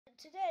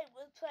today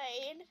we're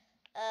playing,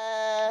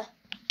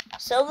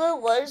 Silver,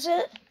 what is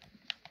it?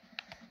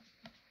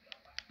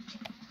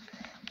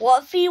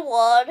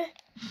 1v1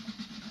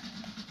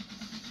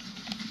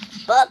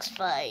 box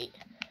fight.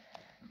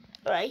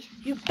 Alright,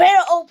 you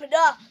better open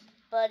up,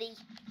 buddy.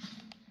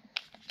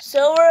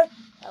 Silver,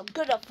 I'm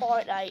good at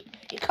Fortnite.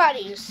 You can't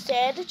even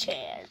stand a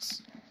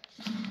chance.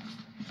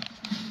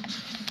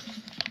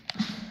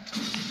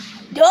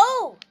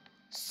 No!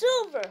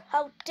 Silver,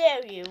 how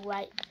dare you,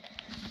 right?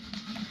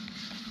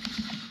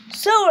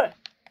 Silver!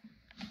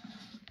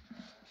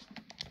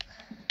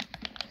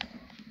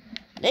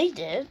 They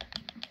did.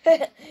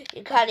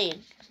 You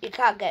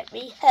can't get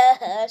me.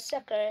 Haha,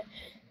 sucker.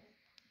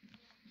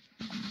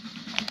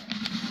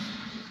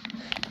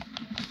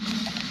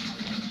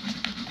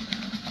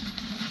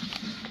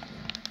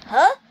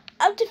 Huh?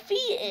 I'm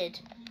defeated.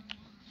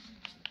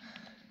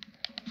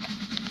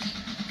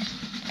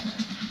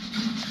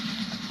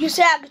 You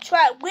said I could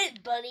try and win,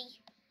 buddy.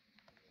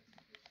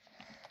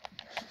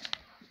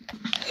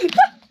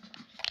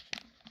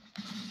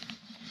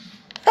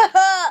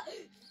 Haha!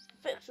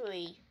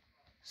 Victory.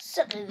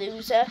 Sucker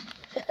loser.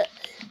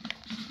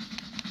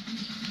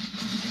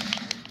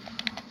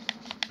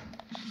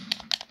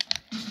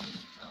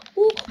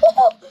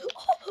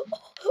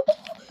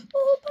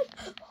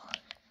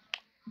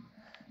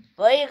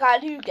 Why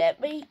can't you get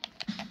me?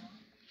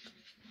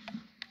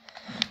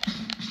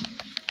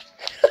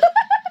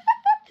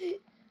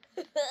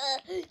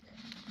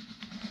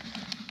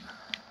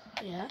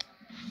 Yeah.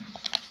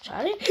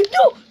 Charlie?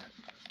 No!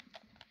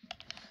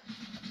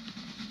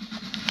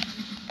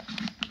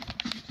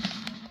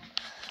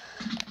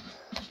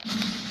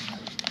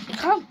 You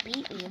can't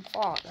beat me in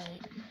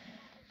Fortnite.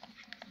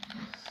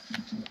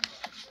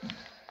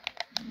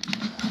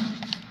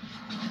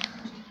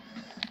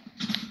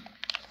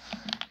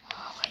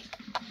 Oh, wait.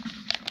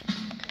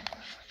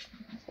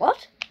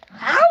 What?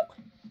 How?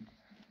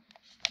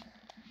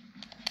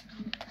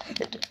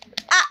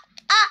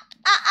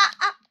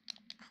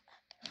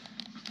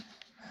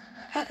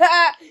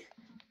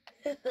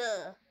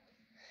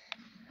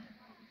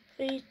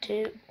 Three,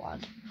 two,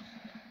 one.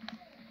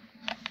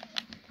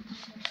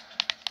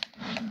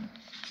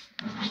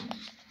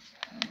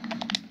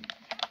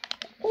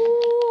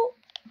 Ooh.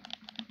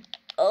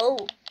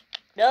 Oh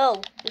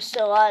no, you're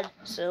still on,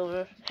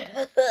 Silver.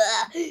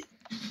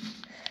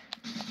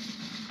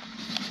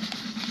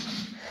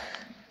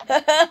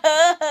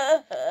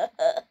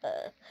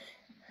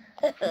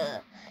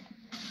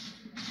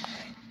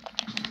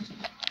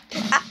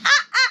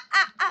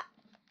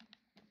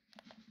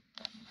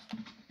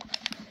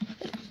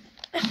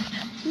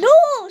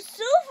 No,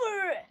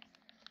 Silver!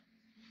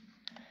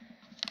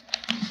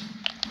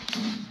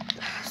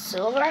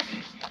 Silver?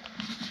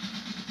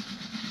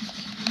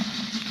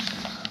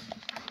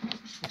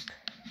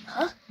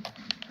 Huh?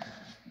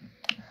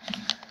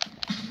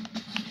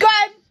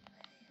 Gun!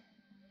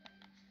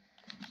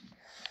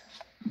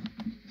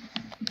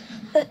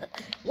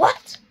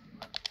 What?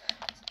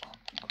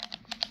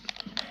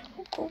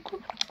 Go.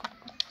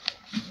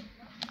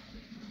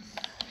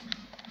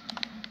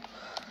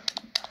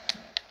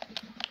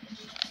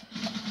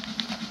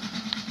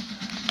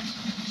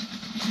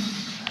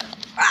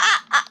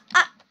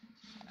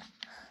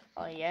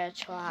 Oh yeah,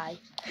 try.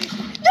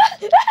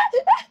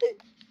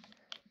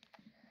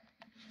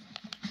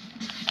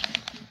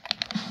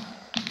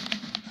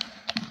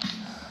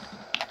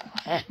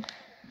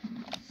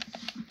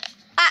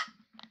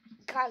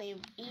 Can't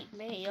even eat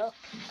me up.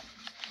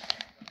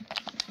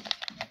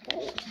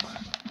 Oh.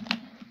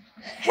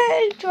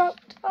 Hey,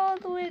 dropped all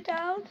the way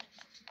down.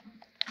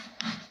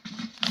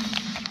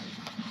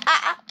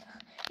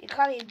 You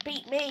can't even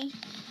beat me.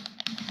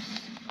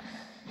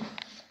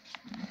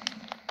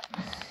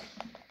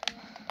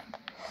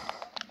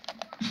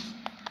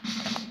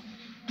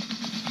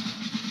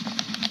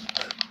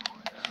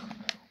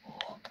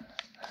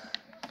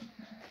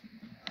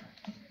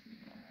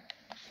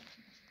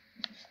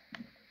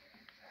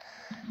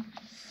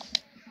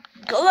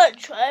 Go on,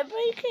 try and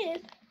break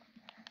in.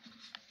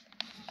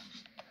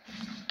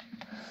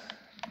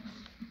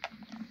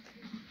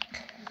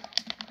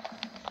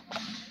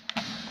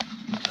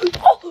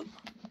 Oh,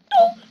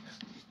 no!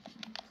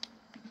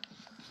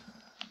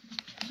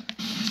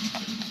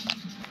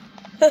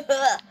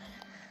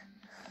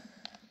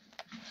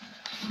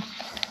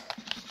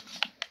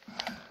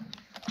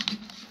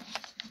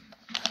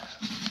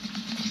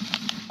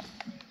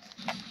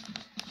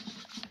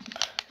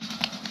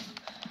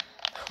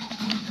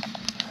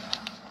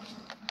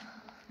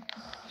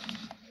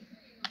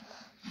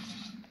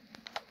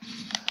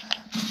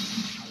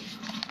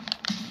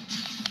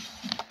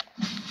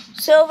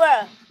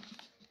 Silver!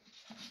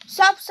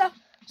 Stop!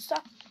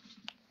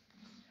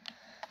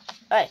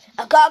 Alright,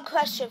 I've got a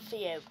question for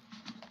you.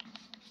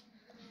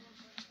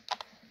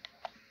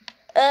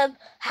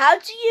 How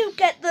do you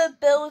get the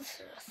build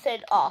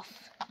thing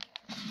off?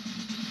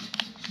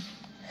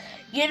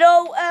 You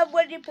know,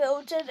 when you're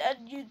building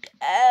and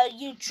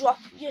you drop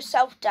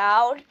yourself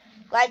down,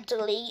 like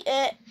delete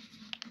it.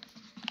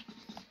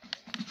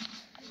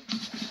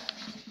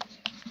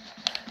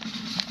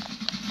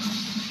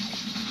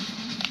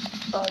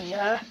 Oh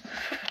yeah.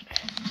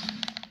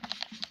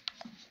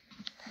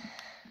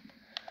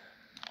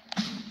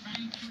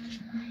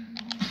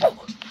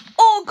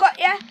 Oh, got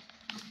ya.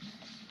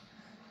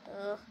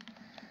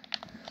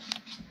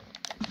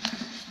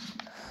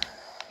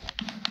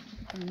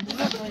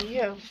 Never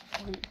you.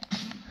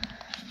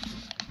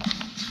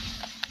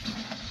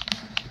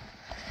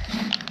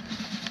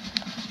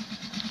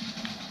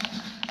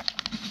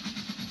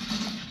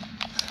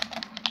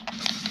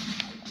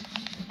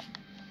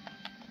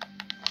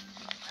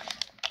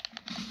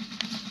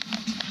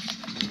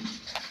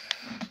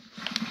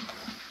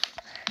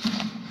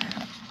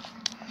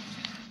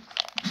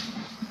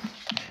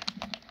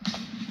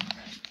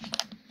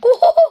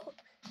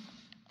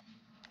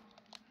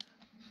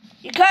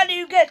 You can't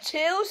even get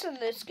tails in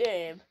this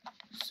game.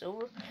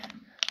 So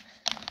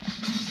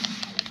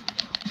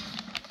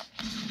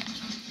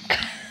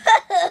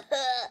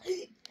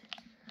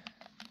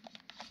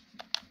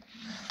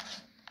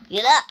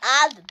you know,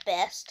 I'm the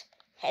best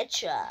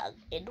hedgehog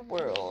in the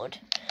world.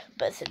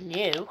 Better than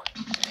you.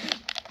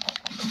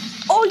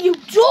 Oh, you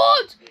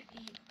don't!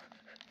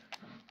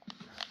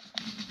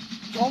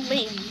 Don't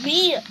make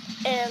me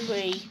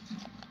angry.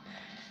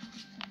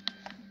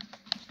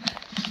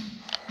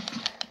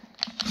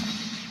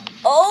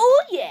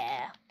 Oh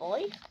yeah,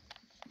 boy.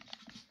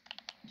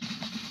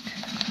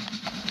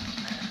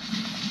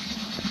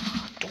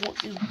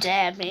 Don't you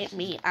dare make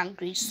me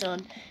angry,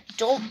 son.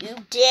 Don't you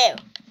dare.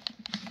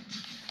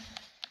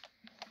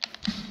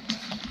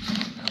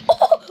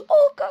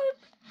 Oh God.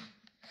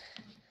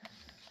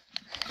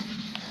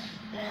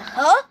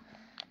 Huh?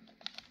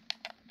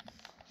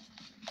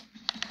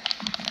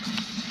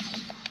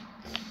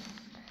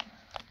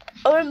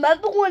 I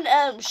remember when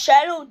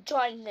Shadow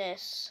joined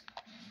this.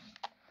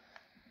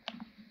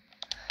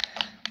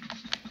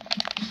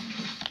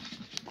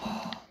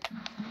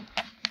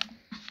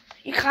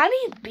 You can't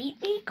even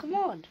beat me? Come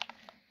on.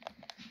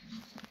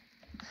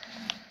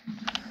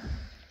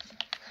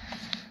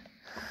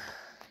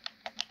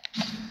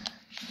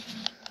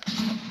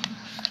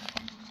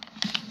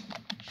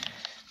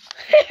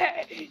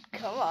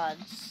 Come on,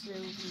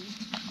 Sylvie.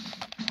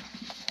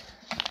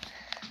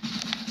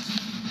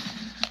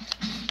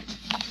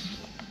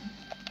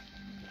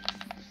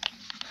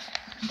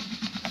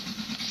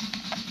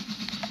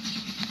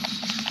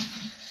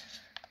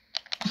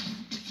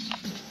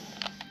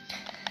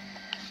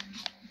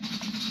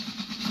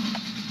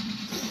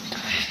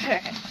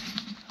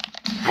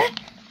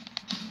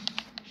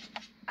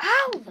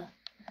 Ow!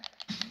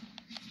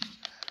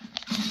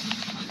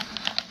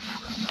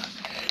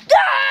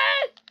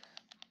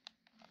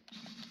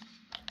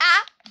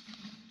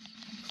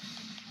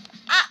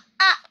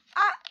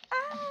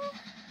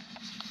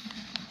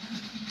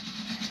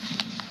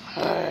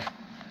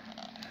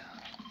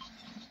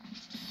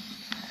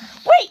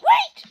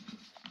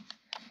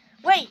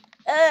 Wait,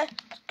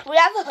 can we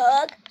have a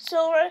hug,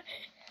 Silver?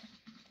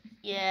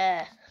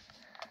 Yeah.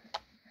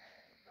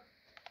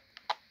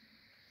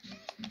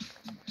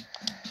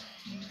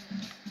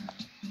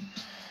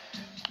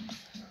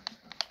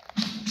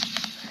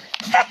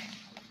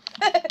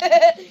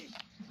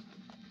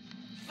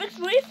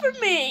 Victory for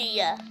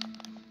me!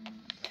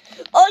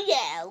 Oh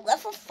yeah,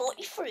 level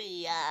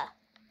 43.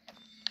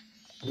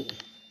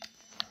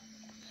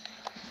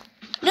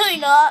 No, you're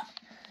not.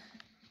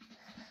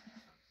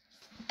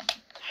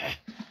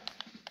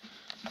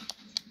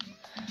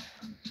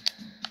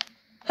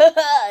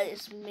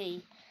 It's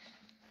me.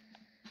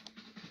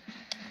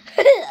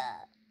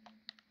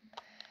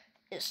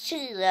 It's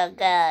you, that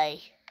guy.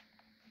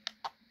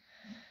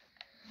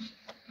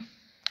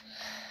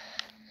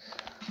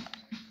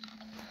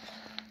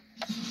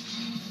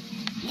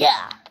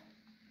 Yeah.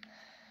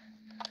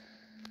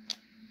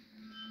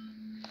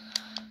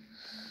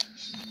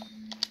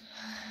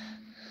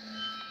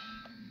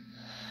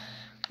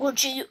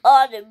 Would you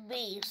honor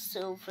me,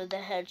 Silver the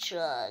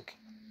Hedgehog?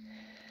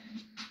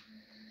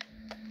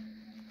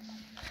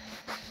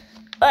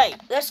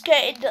 Alright, let's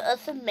get into the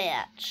other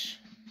match.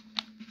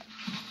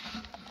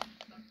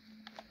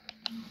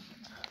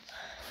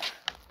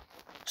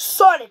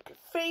 Sonic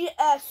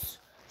 3S.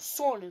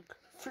 Sonic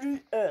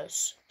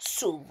 3S.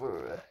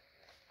 Silver.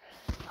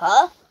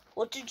 Huh?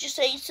 What did you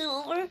say,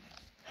 Silver?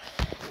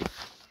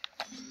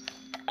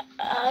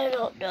 I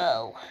don't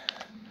know.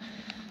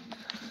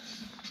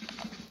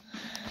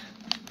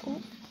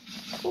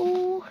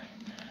 Ooh.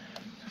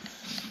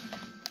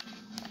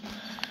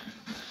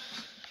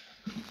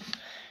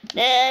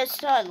 Nah,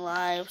 it's not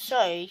live.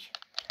 Sorry.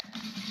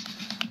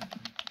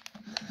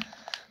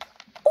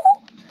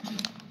 Ooh.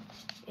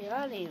 You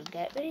don't even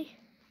get me.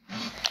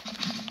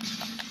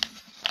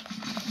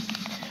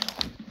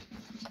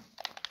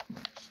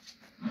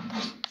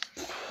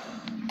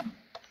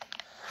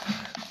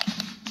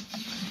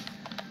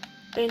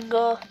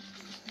 Bingo.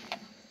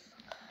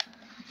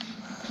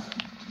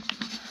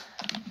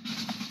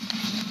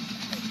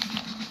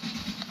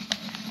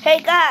 Hey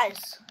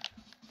guys,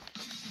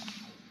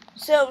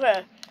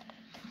 Silver,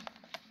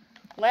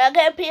 when I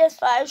get a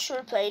PS5, should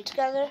we play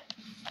together?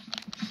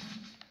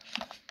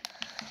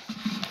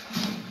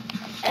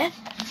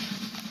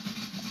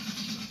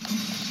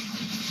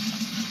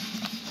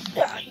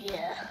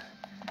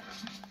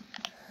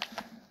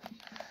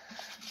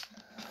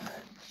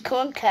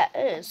 killing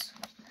cats.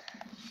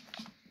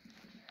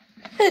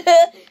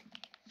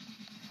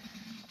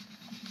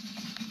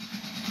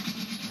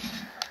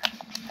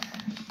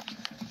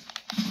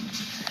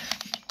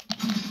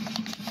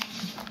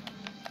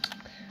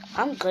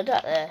 I'm good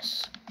at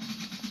this.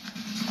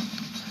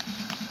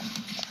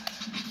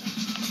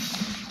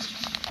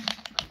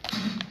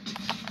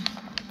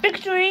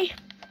 Victory!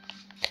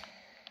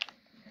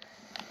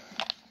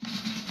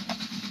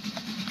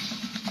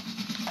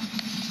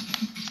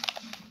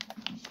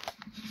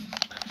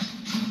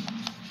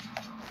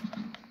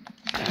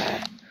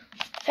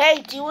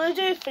 Hey, do you want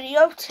to do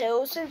video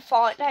tools in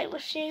Fortnite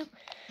with you?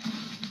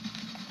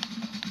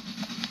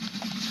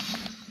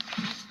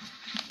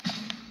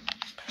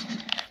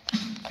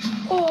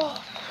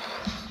 Oh.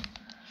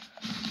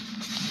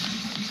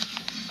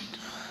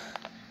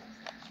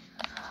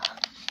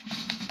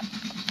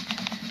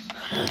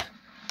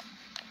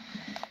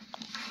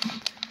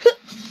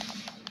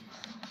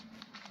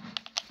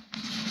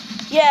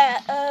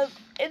 Yeah,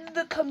 in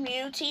the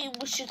community,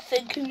 we should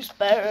think who's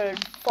better in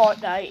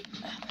Fortnite.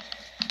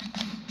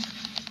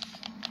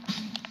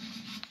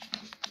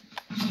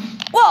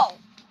 Whoa!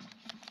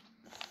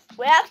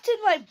 We're acting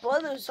like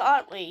brothers,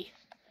 aren't we?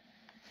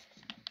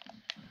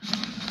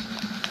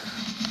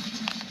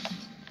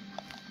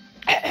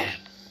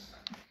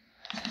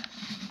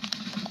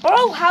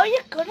 Bro, how are you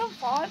good on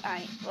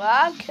Fortnite? Well,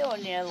 I'm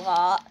killing you a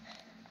lot.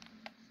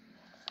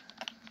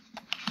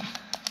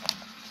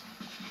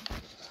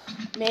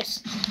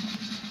 Missed.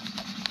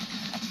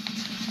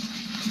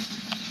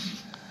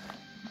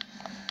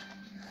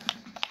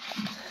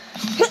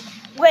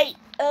 Wait,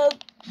 whoa.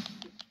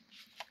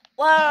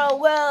 Whoa!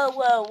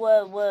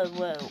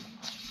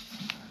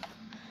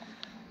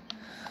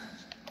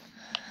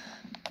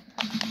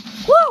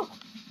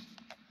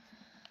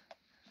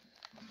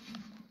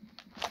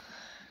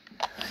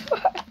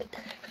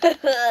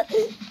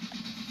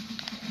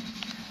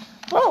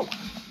 Whoa!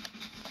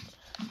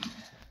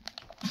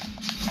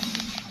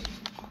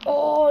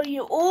 Oh,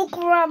 you old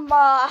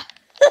grandma!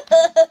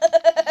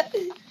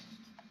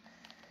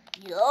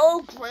 You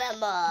old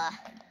grandma!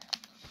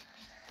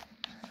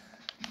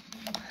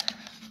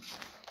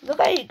 Look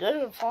how you're good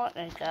at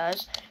Fortnite,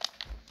 guys.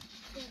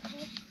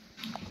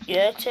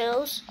 Yeah,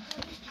 Tails.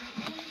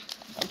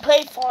 I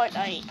play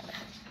Fortnite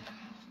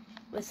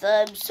with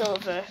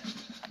Silver.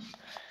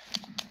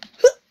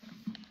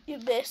 You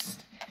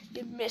missed.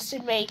 You're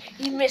missing me.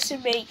 You're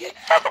missing me.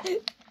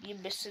 You're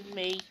missing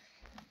me.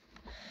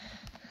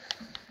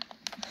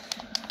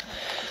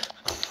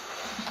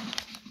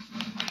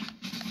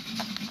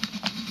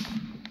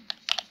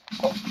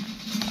 Oh.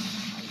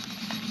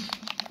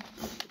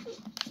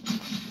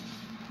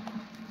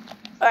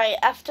 Alright,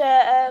 after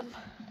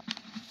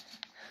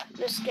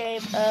this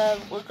game,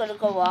 we're gonna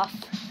go off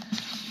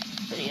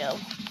video.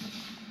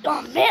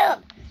 Oh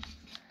man!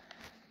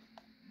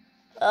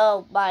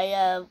 Oh,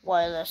 my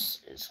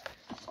wireless is.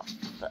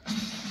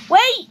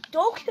 Wait!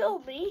 Don't kill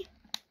me!